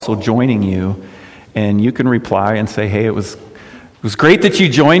also joining you. And you can reply and say, hey, it was great that you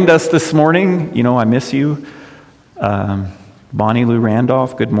joined us this morning. You know, I miss you. Bonnie Lou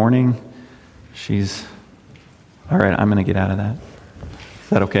Randolph, good morning. All right, I'm going to get out of that. Is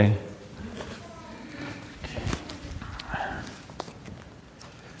that okay?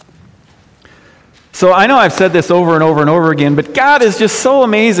 So I know I've said this over and over and over again, but God is just so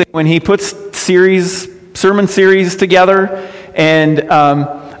amazing when He puts sermon series together. And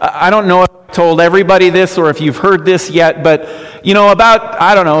I don't know if I told everybody this or if you've heard this yet, but you know, about,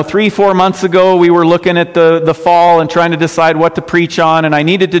 3-4 months ago, we were looking at the fall and trying to decide what to preach on, and I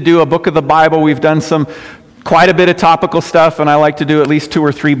needed to do a book of the Bible. We've done quite a bit of topical stuff, and I like to do at least 2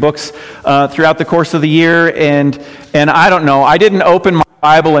 or 3 books throughout the course of the year, and I don't know, I didn't open my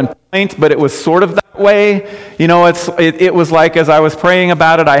Bible and point, but it was sort of that way. You know, it was like as I was praying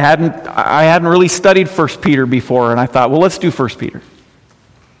about it, I hadn't really studied 1 Peter before, and I thought, well, let's do 1 Peter.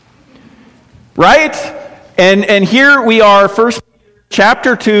 Right? And here we are, 1 Peter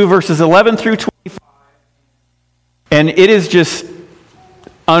chapter 2, verses 11 through 25, and it is just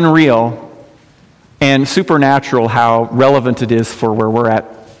unreal and supernatural how relevant it is for where we're at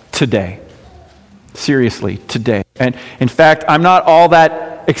today. Seriously, today. And in fact, I'm not all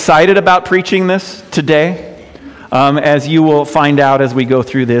that excited about preaching this today, as you will find out as we go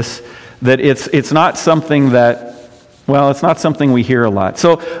through this, that it's not something it's not something we hear a lot.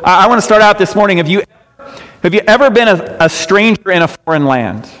 So I want to start out this morning. Have you ever been a stranger in a foreign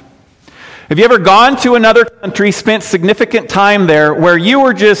land? Have you ever gone to another country, spent significant time there, where you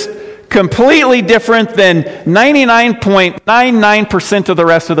were just completely different than 99.99% of the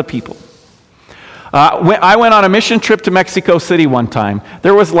rest of the people? I went on a mission trip to Mexico City one time.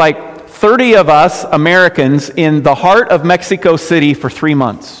 There was like 30 of us Americans in the heart of Mexico City for 3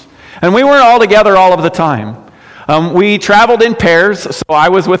 months. And we weren't all together all of the time. We traveled in pairs, so I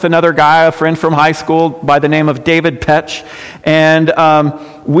was with another guy, a friend from high school by the name of David Petch, and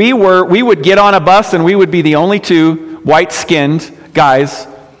we would get on a bus and we would be the only 2 white-skinned guys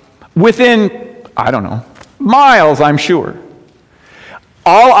within, miles, I'm sure.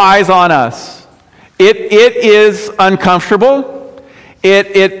 All eyes on us. It is uncomfortable.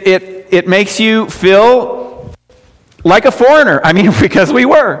 It makes you feel like a foreigner. Because we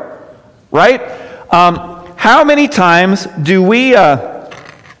were, right? How many times do we as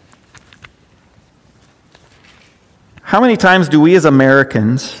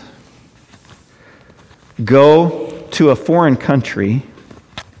Americans go to a foreign country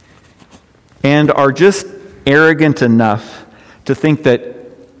and are just arrogant enough to think that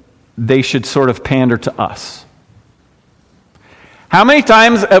they should sort of pander to us? How many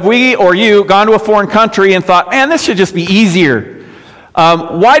times have we or you gone to a foreign country and thought, man, this should just be easier?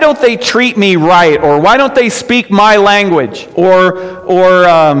 Why don't they treat me right? Or why don't they speak my language? Or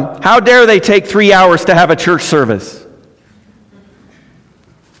how dare they take 3 hours to have a church service?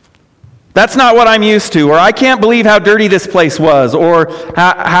 That's not what I'm used to. Or I can't believe how dirty this place was. Or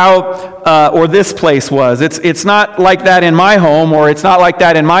or this place was. It's not like that in my home, or it's not like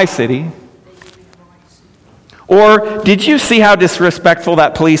that in my city. Or did you see how disrespectful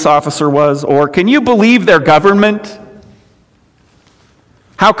that police officer was? Or can you believe their government?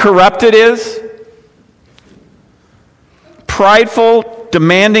 How corrupt it is? Prideful,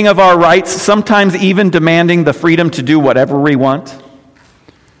 demanding of our rights, sometimes even demanding the freedom to do whatever we want.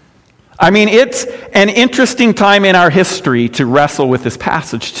 It's an interesting time in our history to wrestle with this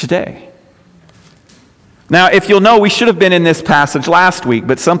passage today. Now, if you'll know, we should have been in this passage last week,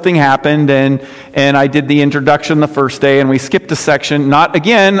 but something happened, and I did the introduction the first day, and we skipped a section, not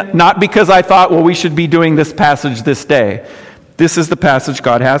because I thought, well, we should be doing this passage this day. This is the passage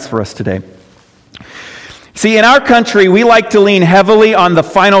God has for us today. See, in our country, we like to lean heavily on the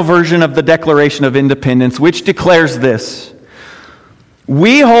final version of the Declaration of Independence, which declares this: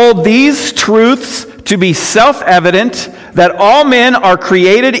 we hold these truths to be self-evident, that all men are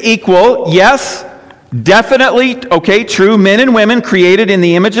created equal. Yes, definitely, okay, true, men and women created in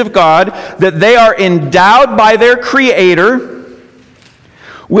the image of God, that they are endowed by their Creator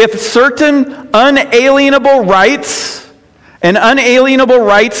with certain unalienable rights. And unalienable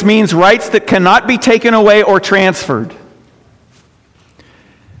rights means rights that cannot be taken away or transferred.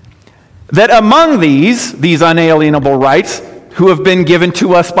 That among these unalienable rights, who have been given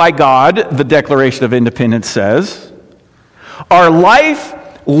to us by God, the Declaration of Independence says, are life,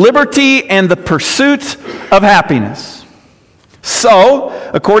 liberty, and the pursuit of happiness. So,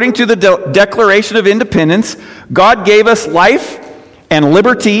 according to the Declaration of Independence, God gave us life and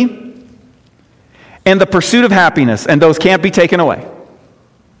liberty and the pursuit of happiness, and those can't be taken away.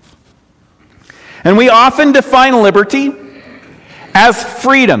 And we often define liberty as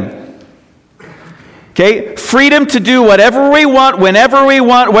freedom. Okay? Freedom to do whatever we want, whenever we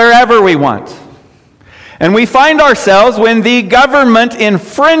want, wherever we want. And we find ourselves when the government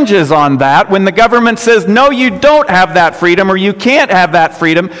infringes on that, when the government says, no, you don't have that freedom, or you can't have that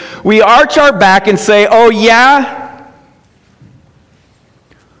freedom, we arch our back and say, oh yeah?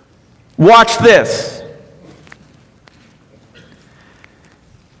 Watch this.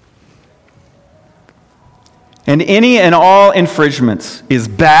 And any and all infringements is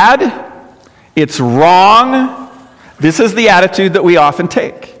bad, it's wrong. This is the attitude that we often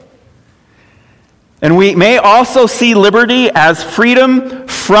take. And we may also see liberty as freedom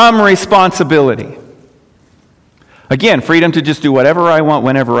from responsibility. Again, freedom to just do whatever I want,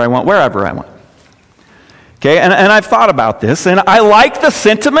 whenever I want, wherever I want. Okay, and I've thought about this, and I like the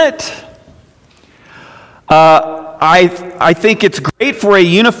sentiment. I think it's great for a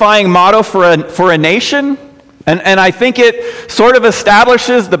unifying motto for a nation, and I think it sort of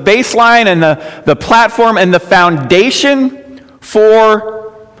establishes the baseline and the platform and the foundation for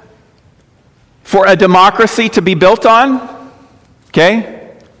a democracy to be built on,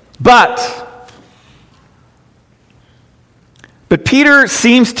 okay? But Peter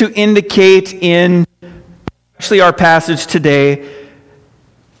seems to indicate in, especially our passage today,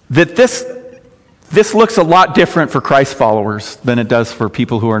 that this looks a lot different for Christ followers than it does for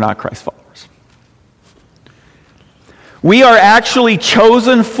people who are not Christ followers. We are actually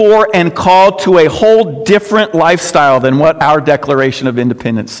chosen for and called to a whole different lifestyle than what our Declaration of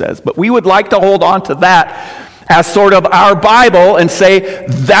Independence says. But we would like to hold on to that as sort of our Bible and say,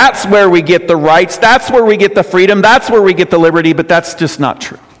 that's where we get the rights, that's where we get the freedom, that's where we get the liberty, but that's just not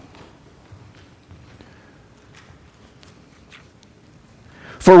true.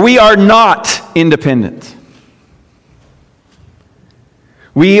 For we are not independent.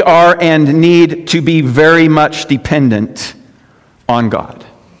 We are and need to be very much dependent on God,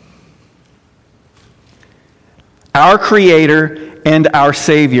 our Creator and our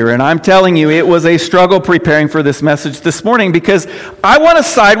Savior. And I'm telling you, it was a struggle preparing for this message this morning because I want to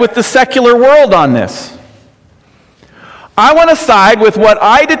side with the secular world on this. I want to side with what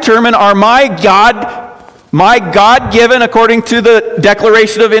I determine are my God-given, according to the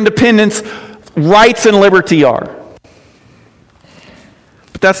Declaration of Independence, rights and liberty are.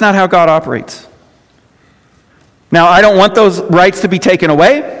 That's not how God operates. Now, I don't want those rights to be taken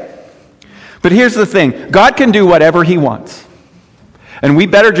away, but here's the thing. God can do whatever He wants, and we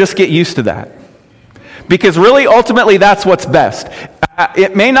better just get used to that, because really, ultimately, that's what's best.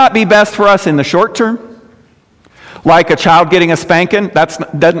 It may not be best for us in the short term, like a child getting a spanking.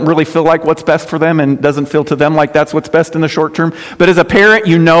 That doesn't really feel like what's best for them and doesn't feel to them like that's what's best in the short term, but as a parent,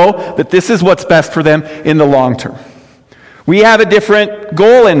 you know that this is what's best for them in the long term. We have a different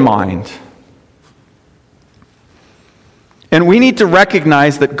goal in mind. And we need to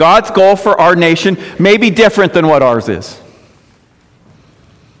recognize that God's goal for our nation may be different than what ours is.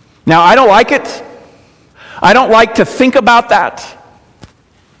 Now, I don't like it. I don't like to think about that.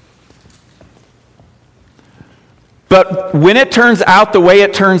 But when it turns out the way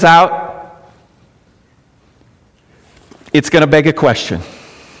it turns out, it's going to beg a question.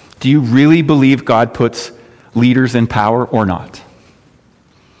 Do you really believe God puts leaders in power or not?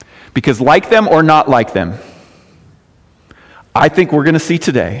 Because like them or not like them, I think we're going to see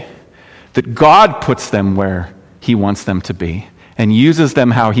today that God puts them where He wants them to be and uses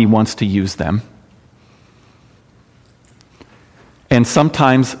them how He wants to use them. And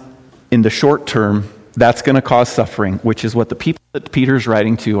sometimes in the short term, that's going to cause suffering, which is what the people that Peter's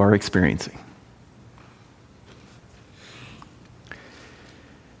writing to are experiencing.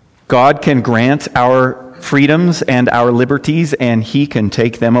 God can grant our freedoms and our liberties, and He can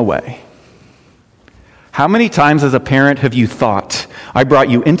take them away. How many times as a parent have you thought, I brought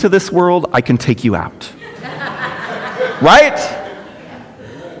you into this world, I can take you out? Right?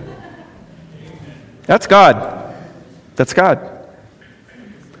 That's God. That's God.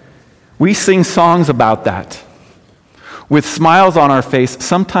 We sing songs about that with smiles on our face,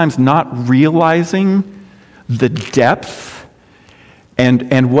 sometimes not realizing the depth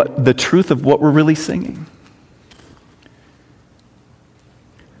and what the truth of what we're really singing.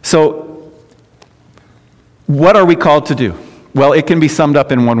 So, what are we called to do? Well, it can be summed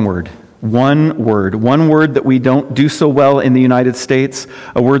up in one word. One word that we don't do so well in the United States,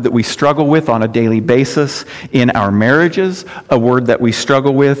 a word that we struggle with on a daily basis in our marriages, a word that we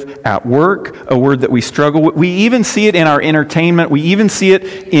struggle with at work, a word that we struggle with. We even see it in our entertainment. We even see it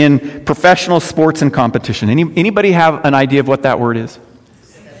in professional sports and competition. Anybody have an idea of what that word is?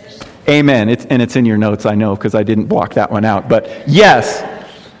 Amen. It's in your notes, I know, because I didn't block that one out. But yes,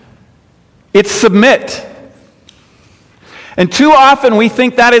 it's submit. And too often we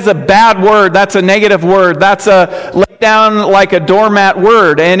think that is a bad word, that's a negative word, that's a lay down like a doormat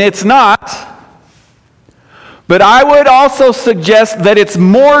word, and it's not. But I would also suggest that it's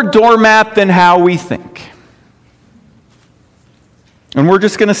more doormat than how we think. And we're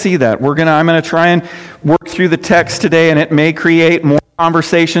just going to see that. I'm going to try and work through the text today, and it may create more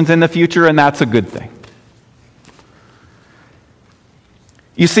conversations in the future, and that's a good thing.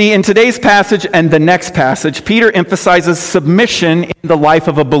 You see, in today's passage and the next passage, Peter emphasizes submission in the life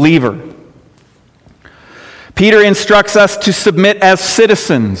of a believer. Peter instructs us to submit as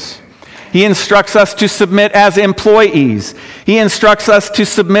citizens. He instructs us to submit as employees. He instructs us to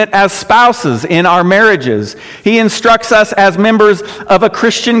submit as spouses in our marriages. He instructs us as members of a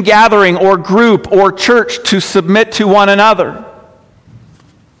Christian gathering or group or church to submit to one another.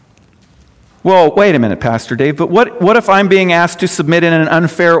 Well, wait a minute, Pastor Dave, but what if I'm being asked to submit in an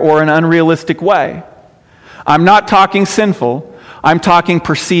unfair or an unrealistic way? I'm not talking sinful. I'm talking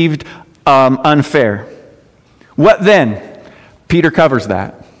perceived unfair. What then? Peter covers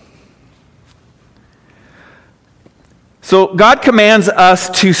that. So God commands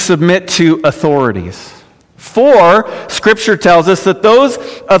us to submit to authorities. For Scripture tells us that those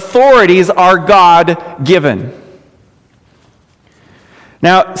authorities are God-given.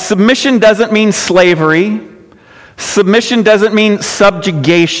 Now, submission doesn't mean slavery. Submission doesn't mean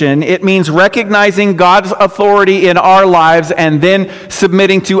subjugation. It means recognizing God's authority in our lives and then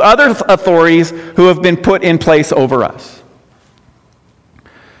submitting to other authorities who have been put in place over us.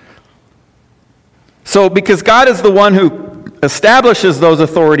 So, because God is the one who establishes those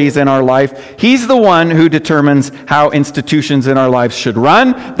authorities in our life, He's the one who determines how institutions in our lives should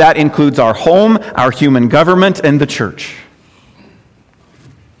run. That includes our home, our human government, and the church.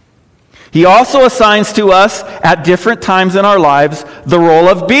 He also assigns to us at different times in our lives the role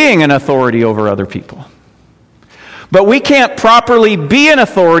of being an authority over other people. But we can't properly be an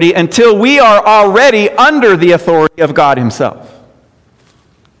authority until we are already under the authority of God Himself.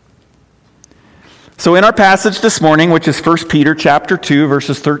 So in our passage this morning, which is 1 Peter chapter 2,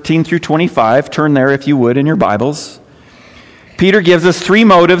 verses 13 through 25, turn there if you would in your Bibles, Peter gives us three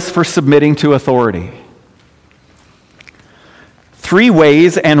motives for submitting to authority. Three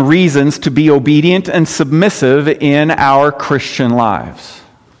ways and reasons to be obedient and submissive in our Christian lives.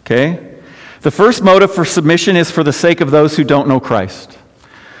 Okay? The first motive for submission is for the sake of those who don't know Christ.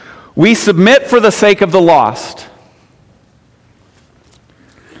 We submit for the sake of the lost.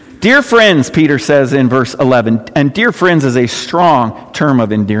 Dear friends, Peter says in verse 11, and dear friends is a strong term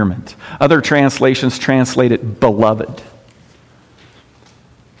of endearment. Other translations translate it beloved.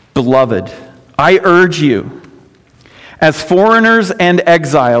 Beloved, I urge you, as foreigners and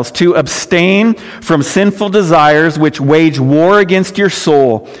exiles, to abstain from sinful desires which wage war against your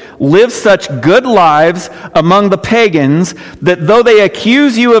soul. Live such good lives among the pagans that though they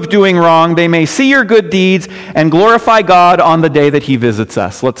accuse you of doing wrong, they may see your good deeds and glorify God on the day that He visits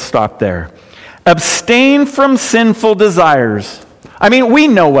us. Let's stop there. Abstain from sinful desires. I mean, we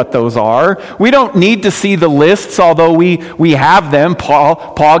know what those are. We don't need to see the lists, although we have them.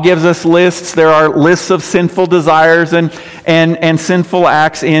 Paul gives us lists. There are lists of sinful desires and sinful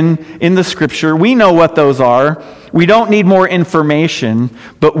acts in the Scripture. We know what those are. We don't need more information,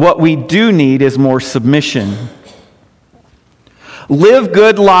 but what we do need is more submission. Live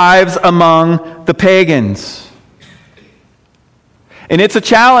good lives among the pagans. And it's a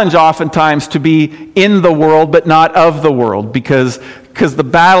challenge oftentimes to be in the world but not of the world because the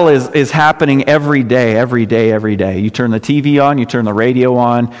battle is happening every day. You turn the TV on, you turn the radio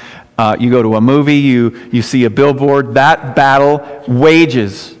on, you go to a movie, you see a billboard. That battle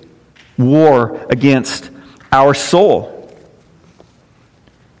wages war against our soul.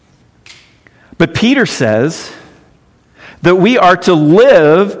 But Peter says that we are to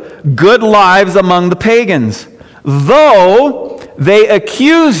live good lives among the pagans, though they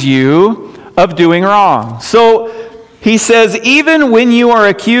accuse you of doing wrong. So he says, even when you are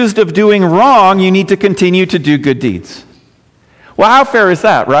accused of doing wrong, you need to continue to do good deeds. Well, how fair is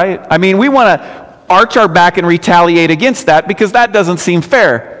that, right? I mean, we want to arch our back and retaliate against that because that doesn't seem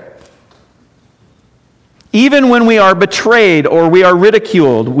fair. Even when we are betrayed or we are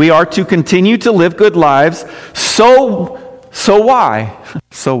ridiculed, we are to continue to live good lives. So why?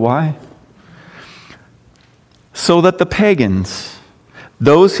 So why? So that the pagans,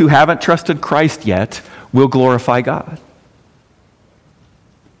 those who haven't trusted Christ yet, will glorify God.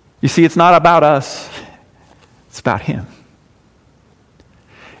 You see, it's not about us. It's about Him.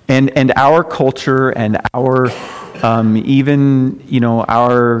 And our culture and our even,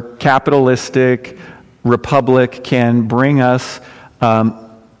 our capitalistic republic can bring us,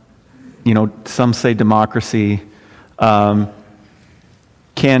 some say democracy, can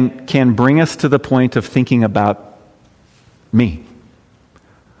bring us to the point of thinking about me.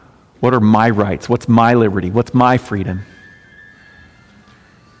 What are my rights? What's my liberty? What's my freedom?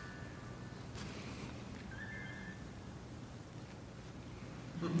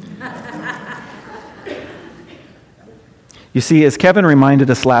 You see, as Kevin reminded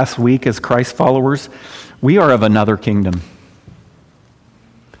us last week, as Christ followers, we are of another kingdom.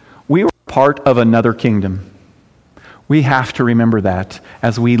 We are part of another kingdom. We have to remember that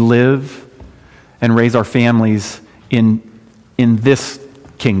as we live and raise our families in this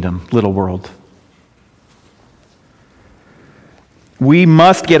kingdom, little world. We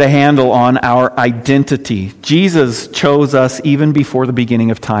must get a handle on our identity. Jesus chose us even before the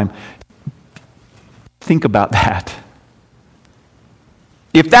beginning of time. Think about that.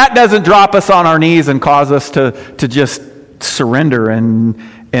 If that doesn't drop us on our knees and cause us to just surrender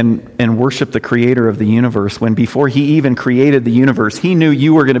and worship the creator of the universe, when before he even created the universe, he knew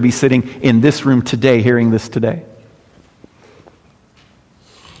you were going to be sitting in this room today, hearing this today.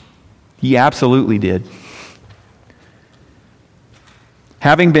 He absolutely did.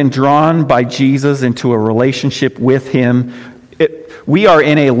 Having been drawn by Jesus into a relationship with him, we are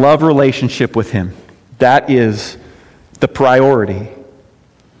in a love relationship with him. That is the priority.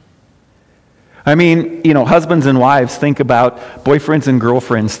 I mean, husbands and wives, think about boyfriends and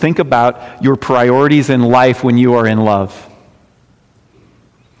girlfriends. Think about your priorities in life when you are in love.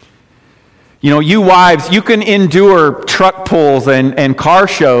 You wives, you can endure truck pulls and car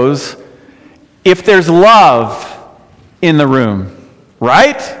shows if there's love in the room,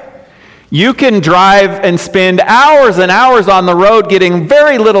 right? You can drive and spend hours and hours on the road getting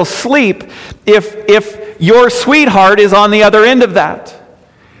very little sleep if your sweetheart is on the other end of that.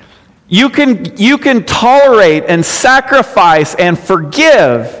 You can tolerate and sacrifice and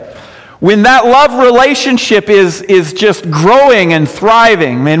forgive when that love relationship is just growing and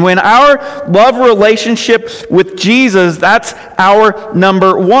thriving. And when our love relationship with Jesus, that's our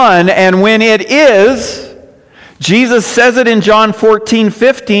number one. And when it is, Jesus says it in John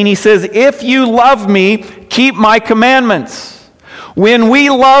 14:15. He says, "If you love me, keep my commandments." When we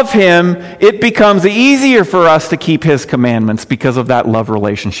love him, it becomes easier for us to keep his commandments because of that love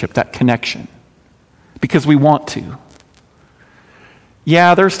relationship, that connection. Because we want to.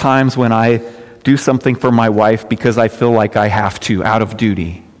 Yeah, there's times when I do something for my wife because I feel like I have to, out of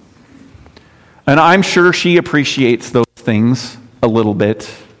duty. And I'm sure she appreciates those things a little bit.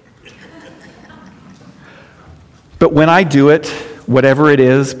 But when I do it, whatever it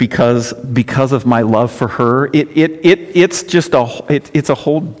is, because of my love for her, it's a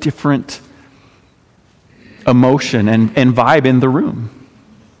whole different emotion and vibe in the room.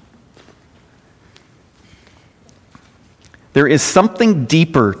 There is something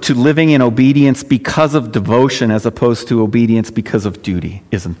deeper to living in obedience because of devotion as opposed to obedience because of duty,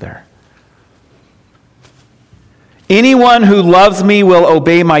 isn't there? Anyone who loves me will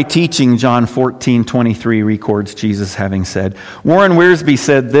obey my teaching, John 14:23 records Jesus having said. Warren Wiersbe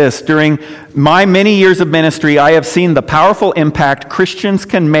said this, "During my many years of ministry, I have seen the powerful impact Christians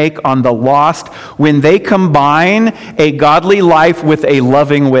can make on the lost when they combine a godly life with a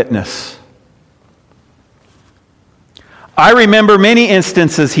loving witness. I remember many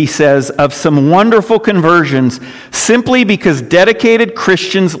instances," he says, "of some wonderful conversions simply because dedicated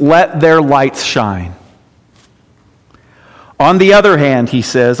Christians let their lights shine. On the other hand," he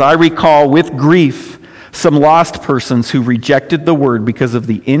says, "I recall with grief some lost persons who rejected the word because of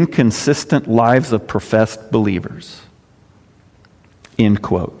the inconsistent lives of professed believers." End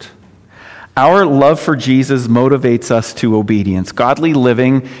quote. Our love for Jesus motivates us to obedience, godly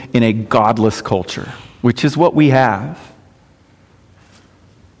living in a godless culture, which is what we have.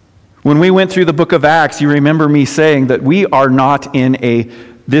 When we went through the book of Acts, you remember me saying that we are not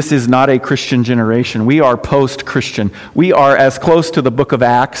this is not a Christian generation. We are post-Christian. We are as close to the book of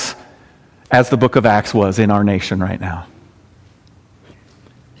Acts as the book of Acts was in our nation right now.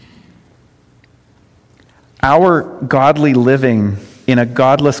 Our godly living in a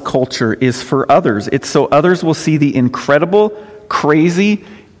godless culture is for others. It's so others will see the incredible, crazy,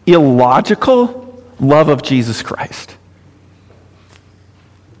 illogical love of Jesus Christ.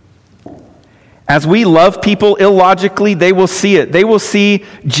 As we love people illogically, they will see it. They will see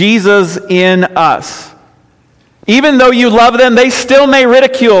Jesus in us. Even though you love them, they still may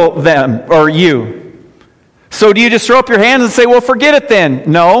ridicule them or you. So do you just throw up your hands and say, "Well, forget it then"?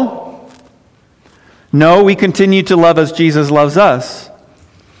 No. No, we continue to love as Jesus loves us.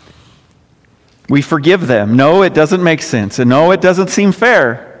 We forgive them. No, it doesn't make sense. And no, it doesn't seem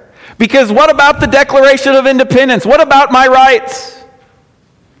fair. Because what about the Declaration of Independence? What about my rights?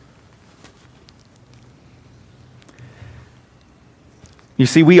 You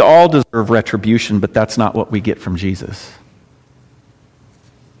see, we all deserve retribution, but that's not what we get from Jesus.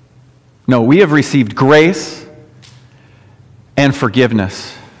 No, we have received grace and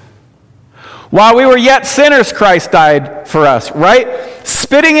forgiveness. While we were yet sinners, Christ died for us, right?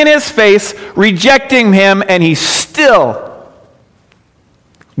 Spitting in his face, rejecting him, and he still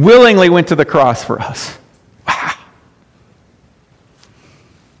willingly went to the cross for us. Wow.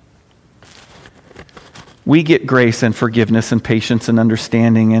 We get grace and forgiveness and patience and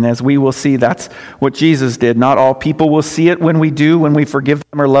understanding, and as we will see, that's what Jesus did. Not all people will see it when we we forgive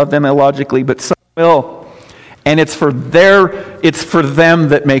them or love them illogically, but some will. And it's for them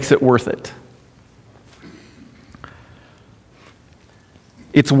that makes it worth it.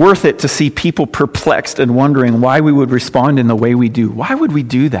 It's worth it to see people perplexed and wondering why we would respond in the way we do. Why would we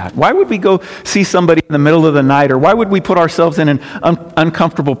do that? Why would we go see somebody in the middle of the night? Or why would we put ourselves in an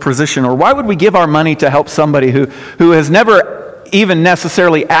uncomfortable position? Or why would we give our money to help somebody who has never even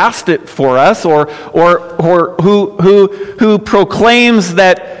necessarily asked it for us, or who proclaims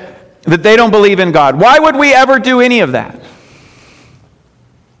that they don't believe in God? Why would we ever do any of that?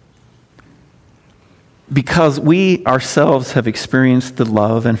 Because we ourselves have experienced the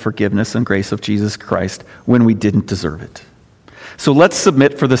love and forgiveness and grace of Jesus Christ when we didn't deserve it. So let's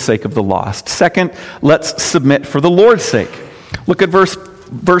submit for the sake of the lost. Second, let's submit for the Lord's sake. Look at verse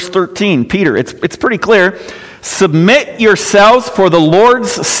 13. Peter, it's pretty clear. Submit yourselves for the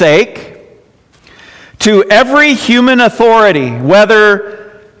Lord's sake to every human authority, whether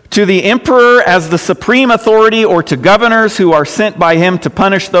to the emperor as the supreme authority, or to governors who are sent by him to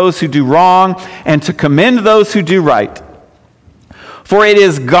punish those who do wrong and to commend those who do right. For it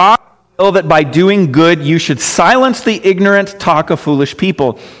is God's will that by doing good you should silence the ignorant talk of foolish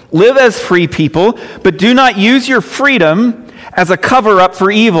people. Live as free people, but do not use your freedom as a cover-up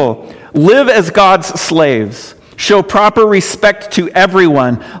for evil. Live as God's slaves. Show proper respect to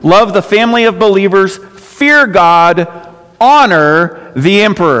everyone. Love the family of believers. Fear God. Honor the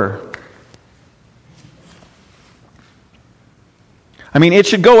emperor. I mean, it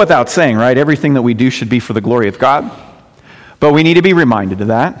should go without saying, right? Everything that we do should be for the glory of God. But we need to be reminded of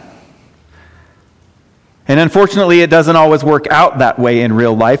that. And unfortunately, it doesn't always work out that way in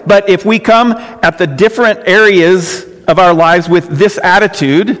real life. But if we come at the different areas of our lives with this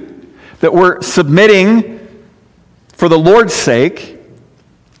attitude, that we're submitting for the Lord's sake,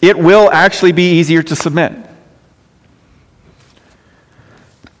 it will actually be easier to submit.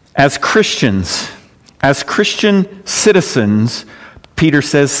 As Christians, as Christian citizens, Peter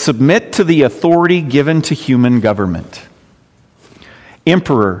says, submit to the authority given to human government.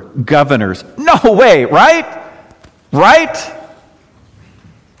 Emperor, governors. No way, right? Right?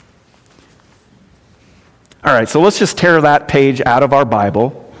 All right, so let's just tear that page out of our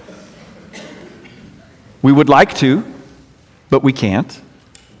Bible. We would like to, but we can't.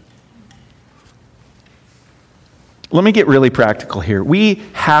 Let me get really practical here. We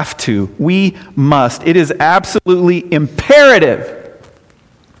must. It is absolutely imperative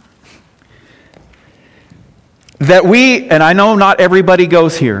that and I know not everybody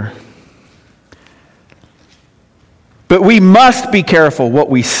goes here, but we must be careful what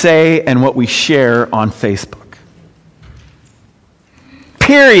we say and what we share on Facebook.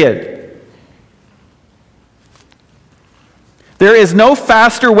 Period. There is no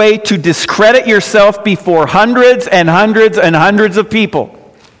faster way to discredit yourself before hundreds and hundreds and hundreds of people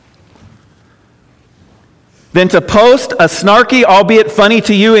than to post a snarky, albeit funny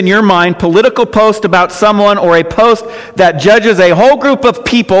to you in your mind, political post about someone, or a post that judges a whole group of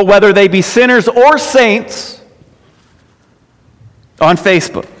people, whether they be sinners or saints, on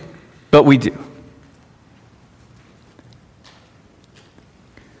Facebook. But we do.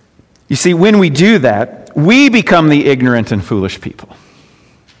 You see, when we do that, we become the ignorant and foolish people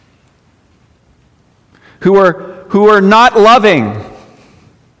who are not loving.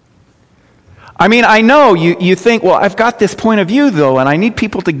 I mean, I know you think, well, I've got this point of view, though, and I need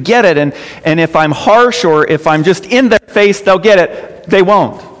people to get it, and if I'm harsh or if I'm just in their face, they'll get it. They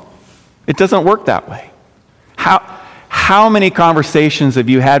won't. It doesn't work that way. How many conversations have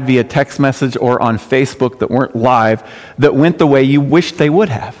you had via text message or on Facebook that weren't live that went the way you wished they would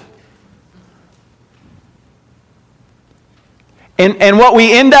have? And what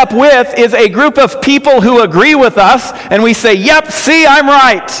we end up with is a group of people who agree with us, and we say, yep, see, I'm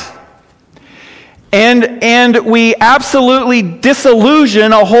right. And we absolutely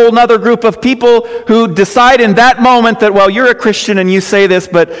disillusion a whole other group of people who decide in that moment that, well, you're a Christian and you say this,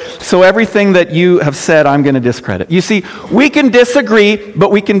 but so everything that you have said, I'm going to discredit. You see, we can disagree,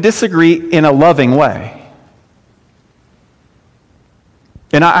 but we can disagree in a loving way.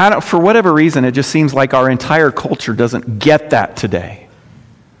 And I don't, for whatever reason, it just seems like our entire culture doesn't get that today.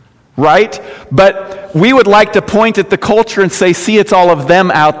 right? But we would like to point at the culture and say, see, it's all of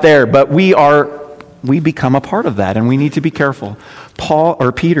them out there. But we become a part of that, and we need to be careful.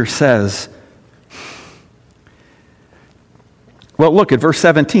 Peter says, well, look at verse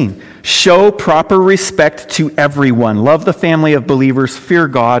 17. Show proper respect to everyone. Love the family of believers. Fear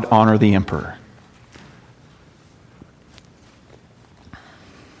God. Honor the emperor.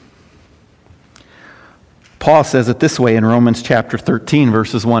 Paul says it this way in Romans chapter 13,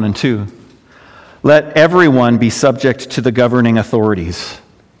 verses 1 and 2. Let everyone be subject to the governing authorities.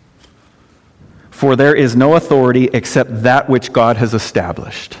 For there is no authority except that which God has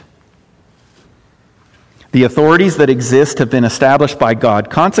established. The authorities that exist have been established by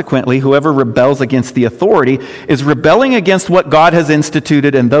God. Consequently, whoever rebels against the authority is rebelling against what God has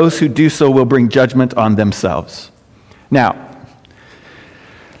instituted, and those who do so will bring judgment on themselves. Now,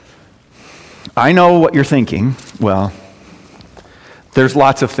 I know what you're thinking. Well, there's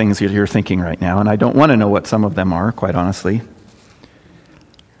lots of things you're thinking right now, and I don't want to know what some of them are, quite honestly.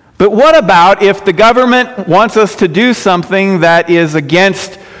 But what about if the government wants us to do something that is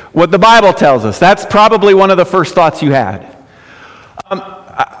against what the Bible tells us? That's probably one of the first thoughts you had.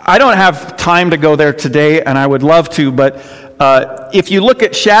 I don't have time to go there today, and I would love to, but if you look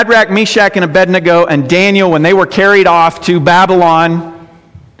at Shadrach, Meshach, and Abednego and Daniel when they were carried off to Babylon,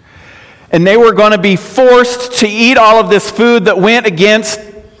 and they were going to be forced to eat all of this food that went against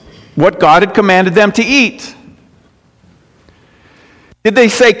what God had commanded them to eat. Did they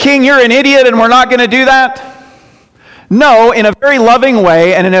say, King, you're an idiot and we're not going to do that? No, in a very loving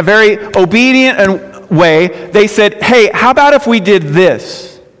way and in a very obedient way, they said, hey, how about if we did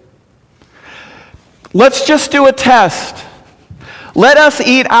this? Let's just do a test. Let us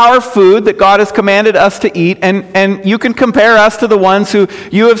eat our food that God has commanded us to eat, and you can compare us to the ones who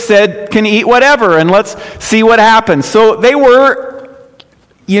you have said can eat whatever, and let's see what happens. So they were,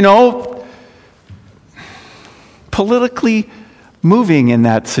 politically moving in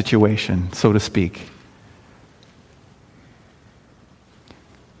that situation, so to speak.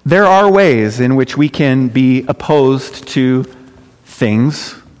 There are ways in which we can be opposed to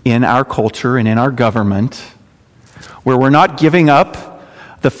things in our culture and in our government where we're not giving up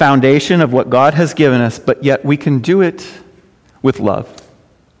the foundation of what God has given us, but yet we can do it with love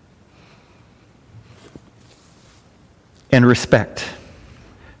and respect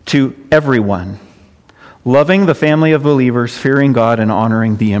to everyone, loving the family of believers, fearing God, and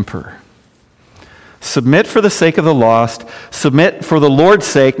honoring the emperor. Submit for the sake of the lost. Submit for the Lord's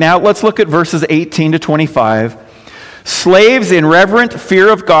sake. Now let's look at verses 18 to 25. Slaves, in reverent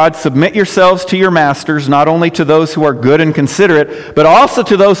fear of God, submit yourselves to your masters, not only to those who are good and considerate, but also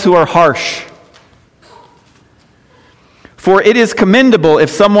to those who are harsh. For it is commendable if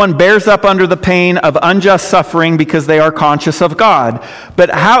someone bears up under the pain of unjust suffering because they are conscious of God.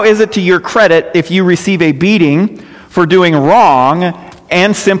 But how is it to your credit if you receive a beating for doing wrong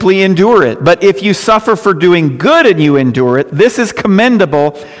and simply endure it? But if you suffer for doing good and you endure it, this is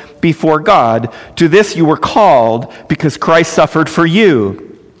commendable before God. To this you were called, because Christ suffered for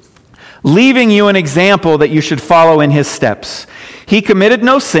you, leaving you an example that you should follow in his steps. He committed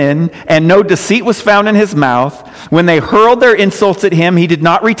no sin, and no deceit was found in his mouth. When they hurled their insults at him, he did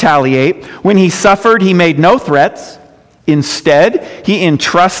not retaliate. When he suffered, he made no threats. Instead, he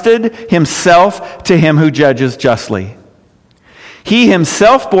entrusted himself to him who judges justly. He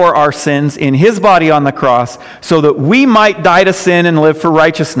himself bore our sins in his body on the cross so that we might die to sin and live for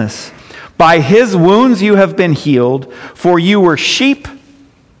righteousness. By his wounds you have been healed, for you were sheep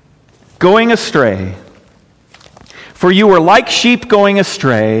going astray. For you were like sheep going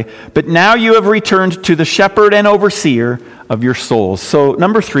astray, but now you have returned to the shepherd and overseer of your souls. So,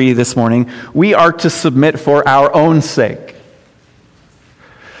 number 3 this morning, we are to submit for our own sake.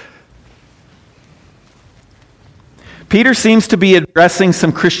 Peter seems to be addressing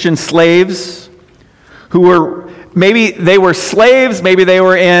some Christian slaves who were, maybe they were slaves, maybe they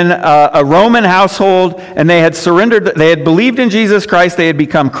were in a Roman household, and they had surrendered, they had believed in Jesus Christ, they had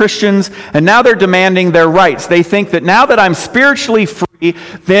become Christians, and now they're demanding their rights. They think that now that I'm spiritually free,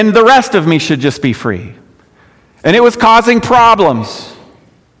 then the rest of me should just be free. And it was causing problems.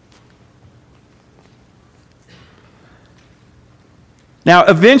 Now,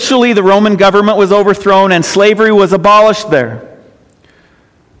 eventually the Roman government was overthrown and slavery was abolished there.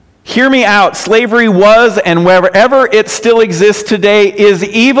 Hear me out. Slavery was, and wherever it still exists today, is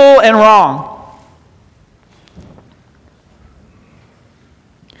evil and wrong.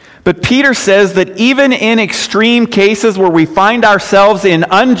 But Peter says that even in extreme cases where we find ourselves in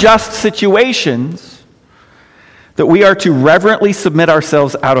unjust situations, that we are to reverently submit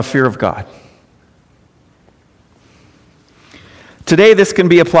ourselves out of fear of God. Today, this can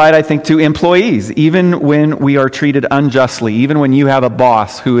be applied, I think, to employees, even when we are treated unjustly, even when you have a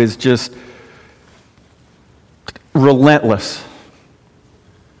boss who is just relentless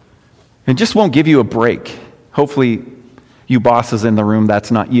and just won't give you a break. Hopefully, you bosses in the room,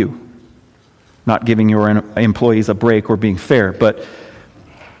 that's not you. Not giving your employees a break or being fair. But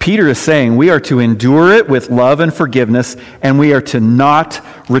Peter is saying we are to endure it with love and forgiveness, and we are to not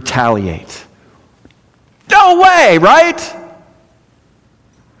retaliate. No way, right?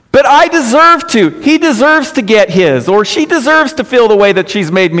 But I deserve to. He deserves to get his, or she deserves to feel the way that she's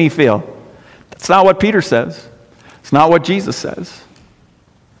made me feel. That's not what Peter says. It's not what Jesus says.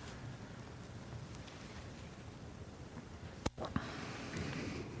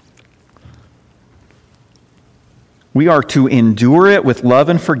 We are to endure it with love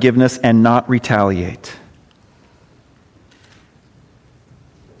and forgiveness and not retaliate.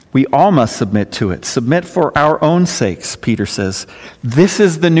 We all must submit to it. Submit for our own sakes, Peter says. This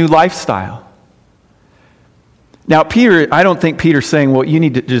is the new lifestyle. Now, I don't think Peter's saying, well, you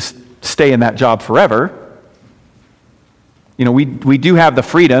need to just stay in that job forever. You know, we do have the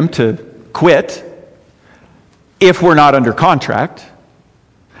freedom to quit if we're not under contract.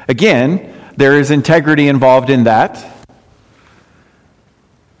 Again, there is integrity involved in that.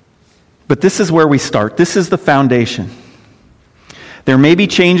 But this is where we start. This is the foundation. There may be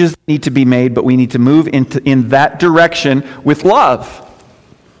changes that need to be made, but we need to move in that direction with love.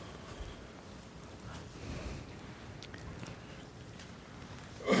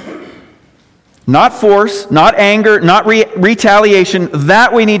 Not force, not anger, not retaliation.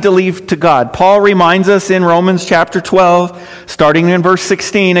 That we need to leave to God. Paul reminds us in Romans chapter 12, starting in verse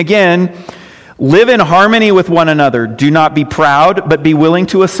 16 again, live in harmony with one another. Do not be proud, but be willing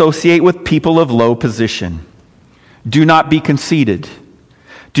to associate with people of low position. Do not be conceited.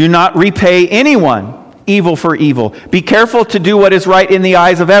 Do not repay anyone evil for evil. Be careful to do what is right in the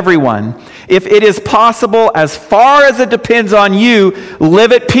eyes of everyone. If it is possible, as far as it depends on you,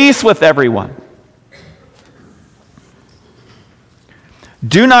 live at peace with everyone.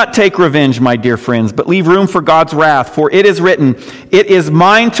 Do not take revenge, my dear friends, but leave room for God's wrath, for it is written, "It is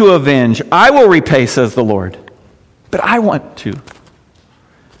mine to avenge. I will repay," says the Lord. But I want to.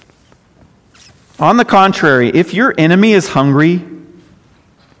 On the contrary, if your enemy is hungry,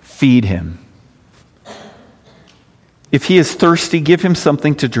 feed him. If he is thirsty, give him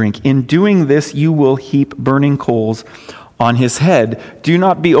something to drink. In doing this, you will heap burning coals on his head. Do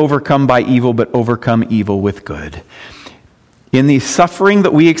not be overcome by evil, but overcome evil with good. In the suffering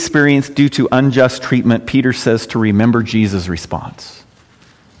that we experience due to unjust treatment, Peter says to remember Jesus' response.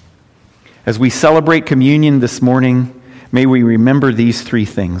 As we celebrate communion this morning, may we remember these three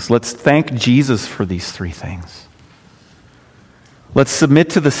things. Let's thank Jesus for these three things. Let's submit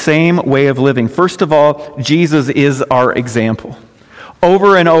to the same way of living. First of all, Jesus is our example.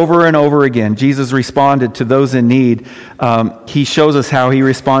 Over and over and over again, Jesus responded to those in need. He shows us how he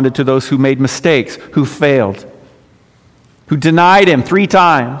responded to those who made mistakes, who failed, who denied him 3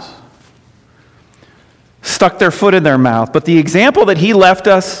 times, stuck their foot in their mouth. But the example that he left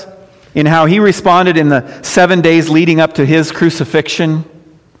us in how he responded in the 7 days leading up to his crucifixion,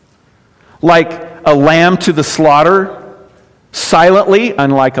 like a lamb to the slaughter, silently,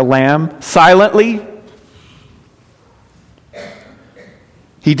 unlike a lamb, silently.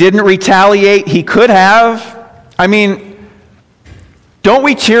 He didn't retaliate. He could have. I mean, don't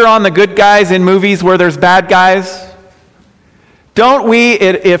we cheer on the good guys in movies where there's bad guys? Don't we,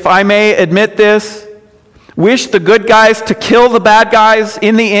 if I may admit this, wish the good guys to kill the bad guys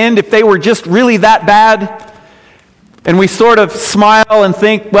in the end if they were just really that bad? And we sort of smile and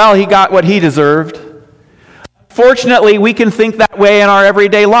think, well, he got what he deserved. Fortunately, we can think that way in our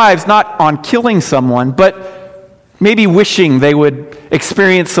everyday lives, not on killing someone, but maybe wishing they would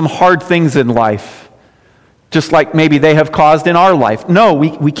experience some hard things in life, just like maybe they have caused in our life. No,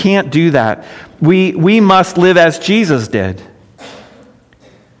 we can't do that. We must live as Jesus did.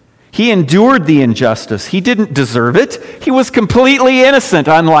 He endured the injustice. He didn't deserve it. He was completely innocent,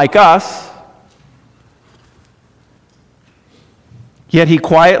 unlike us. Yet he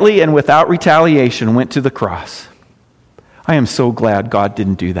quietly and without retaliation went to the cross. I am so glad God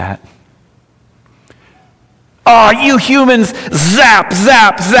didn't do that. Oh, you humans, zap,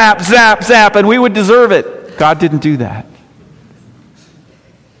 zap, zap, zap, zap, and we would deserve it. God didn't do that.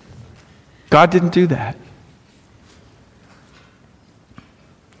 God didn't do that.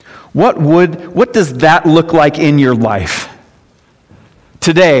 What does that look like in your life?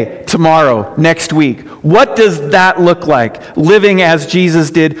 Today, tomorrow, next week. What does that look like? Living as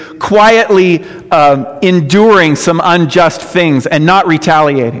Jesus did, quietly enduring some unjust things and not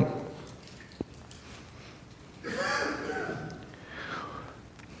retaliating.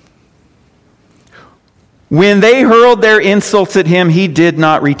 When they hurled their insults at him, he did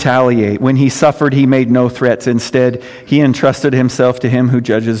not retaliate. When he suffered, he made no threats. Instead, he entrusted himself to him who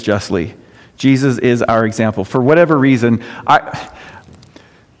judges justly. Jesus is our example. For whatever reason,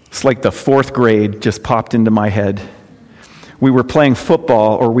 it's like the fourth grade just popped into my head. We were playing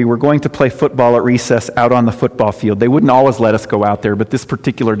football, or we were going to play football at recess out on the football field. They wouldn't always let us go out there, but this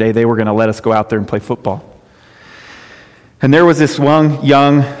particular day, they were going to let us go out there and play football. And there was this one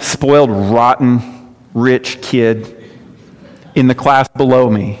young, spoiled, rotten, rich kid in the class below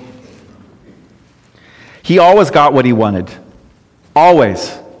me. He always got what he wanted.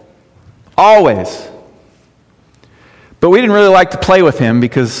 Always. Always. But we didn't really like to play with him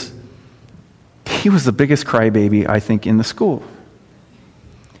because he was the biggest crybaby, I think, in the school.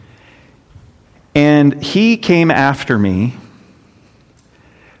 And he came after me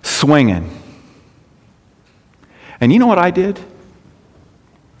swinging. And you know what I did?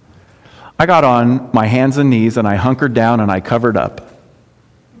 I got on my hands and knees and I hunkered down and I covered up.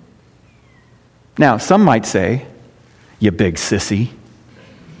 Now, some might say, you big sissy.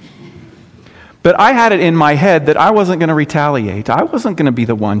 But I had it in my head that I wasn't going to retaliate. I wasn't going to be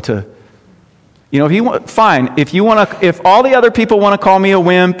the one to, fine. If all the other people want to call me a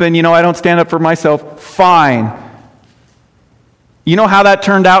wimp and, I don't stand up for myself, fine. You know how that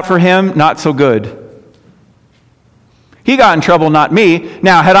turned out for him? Not so good. He got in trouble, not me.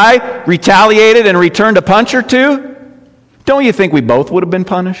 Now, had I retaliated and returned a punch or two, don't you think we both would have been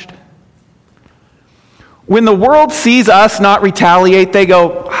punished? When the world sees us not retaliate, they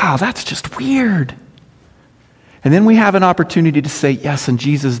go, wow, that's just weird. And then we have an opportunity to say, yes, and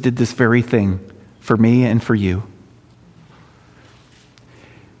Jesus did this very thing for me and for you.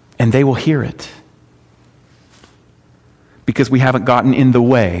 And they will hear it. Because we haven't gotten in the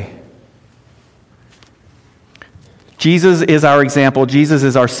way. Jesus is our example. Jesus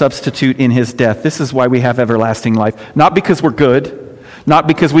is our substitute in his death. This is why we have everlasting life. Not because we're good. Not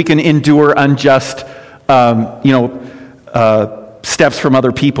because we can endure unjust steps from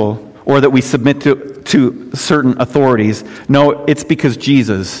other people, or that we submit to certain authorities. No, it's because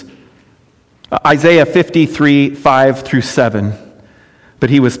Jesus. Isaiah 53, 5 through 7. But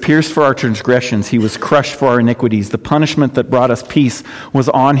he was pierced for our transgressions. He was crushed for our iniquities. The punishment that brought us peace was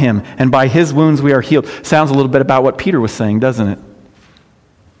on him, and by his wounds we are healed. Sounds a little bit about what Peter was saying, doesn't it?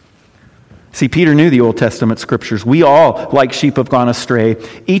 See, Peter knew the Old Testament scriptures. We all, like sheep, have gone astray.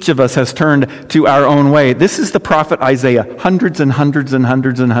 Each of us has turned to our own way. This is the prophet Isaiah, hundreds and hundreds and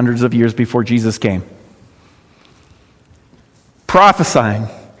hundreds and hundreds of years before Jesus came. Prophesying.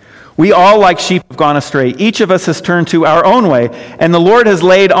 We all, like sheep, have gone astray. Each of us has turned to our own way, and the Lord has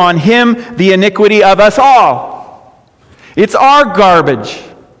laid on him the iniquity of us all. It's our garbage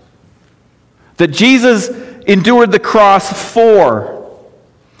that Jesus endured the cross for.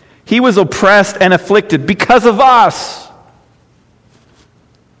 He was oppressed and afflicted because of us.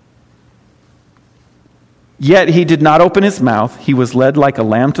 Yet he did not open his mouth. He was led like a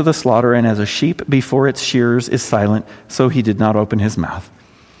lamb to the slaughter, and as a sheep before its shearers is silent, so he did not open his mouth.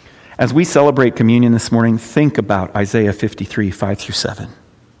 As we celebrate communion this morning, think about Isaiah 53, 5 through 7.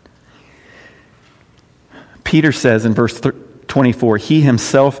 Peter says in verse 24, he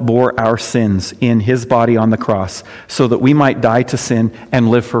himself bore our sins in his body on the cross so that we might die to sin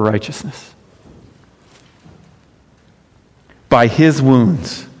and live for righteousness. By his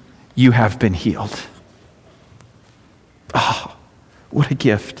wounds, you have been healed. Oh, what a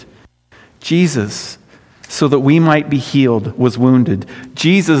gift. Jesus, so that we might be healed, was wounded.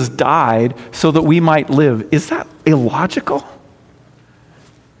 Jesus died so that we might live. Is that illogical?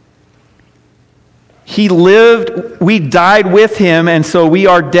 He lived, we died with him, and so we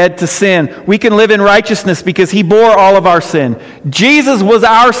are dead to sin. We can live in righteousness because he bore all of our sin. Jesus was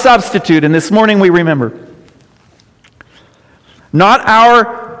our substitute, and this morning we remember. Not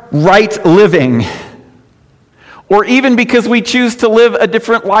our right living, or even because we choose to live a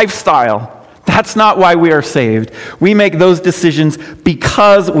different lifestyle. That's not why we are saved. We make those decisions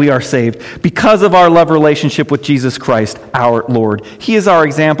because we are saved, because of our love relationship with Jesus Christ, our Lord. He is our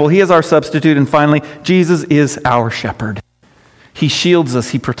example. He is our substitute. And finally, Jesus is our shepherd. He shields us.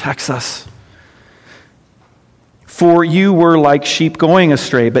 He protects us. For you were like sheep going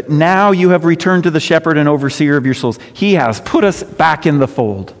astray, but now you have returned to the shepherd and overseer of your souls. He has put us back in the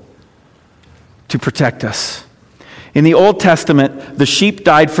fold to protect us. In the Old Testament, the sheep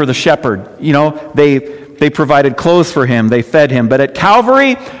died for the shepherd. They provided clothes for him. They fed him. But at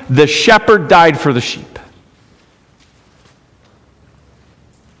Calvary, the shepherd died for the sheep.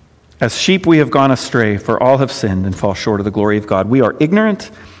 As sheep we have gone astray, for all have sinned and fall short of the glory of God. We are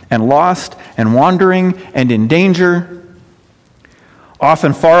ignorant and lost and wandering and in danger.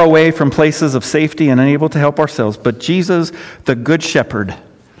 often far away from places of safety and unable to help ourselves. But Jesus, the Good Shepherd,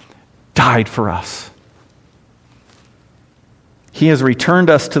 died for us. He has returned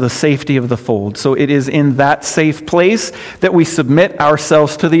us to the safety of the fold. So it is in that safe place that we submit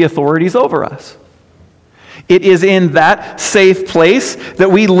ourselves to the authorities over us. It is in that safe place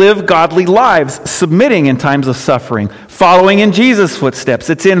that we live godly lives, submitting in times of suffering, following in Jesus' footsteps.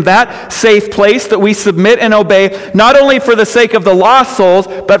 It's in that safe place that we submit and obey, not only for the sake of the lost souls,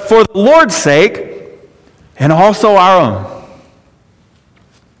 but for the Lord's sake, and also our own.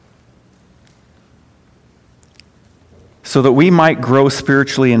 So that we might grow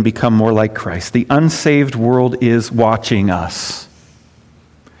spiritually and become more like Christ. The unsaved world is watching us.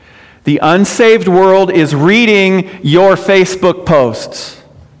 The unsaved world is reading your Facebook posts.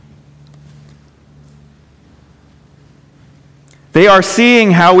 They are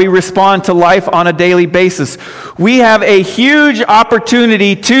seeing how we respond to life on a daily basis. We have a huge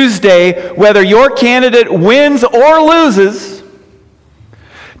opportunity Tuesday, whether your candidate wins or loses,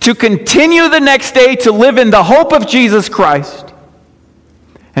 to continue the next day to live in the hope of Jesus Christ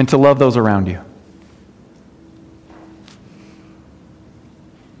and to love those around you.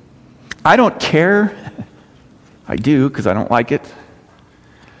 I don't care. I do because I don't like it.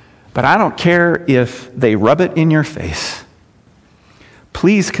 But I don't care if they rub it in your face.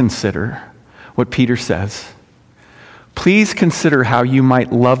 Please consider what Peter says. Please consider how you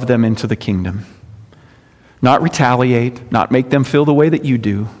might love them into the kingdom. Not retaliate, not make them feel the way that you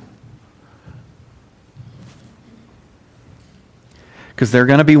do. Because they're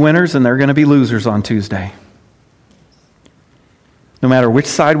going to be winners and they're going to be losers on Tuesday. No matter which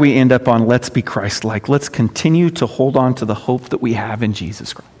side we end up on, let's be Christ-like. Let's continue to hold on to the hope that we have in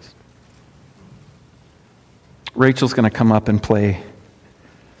Jesus Christ. Rachel's going to come up and play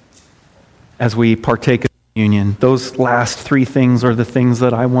as we partake of communion. Those last three things are the things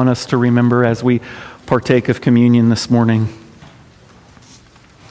that I want us to remember as we partake of communion this morning.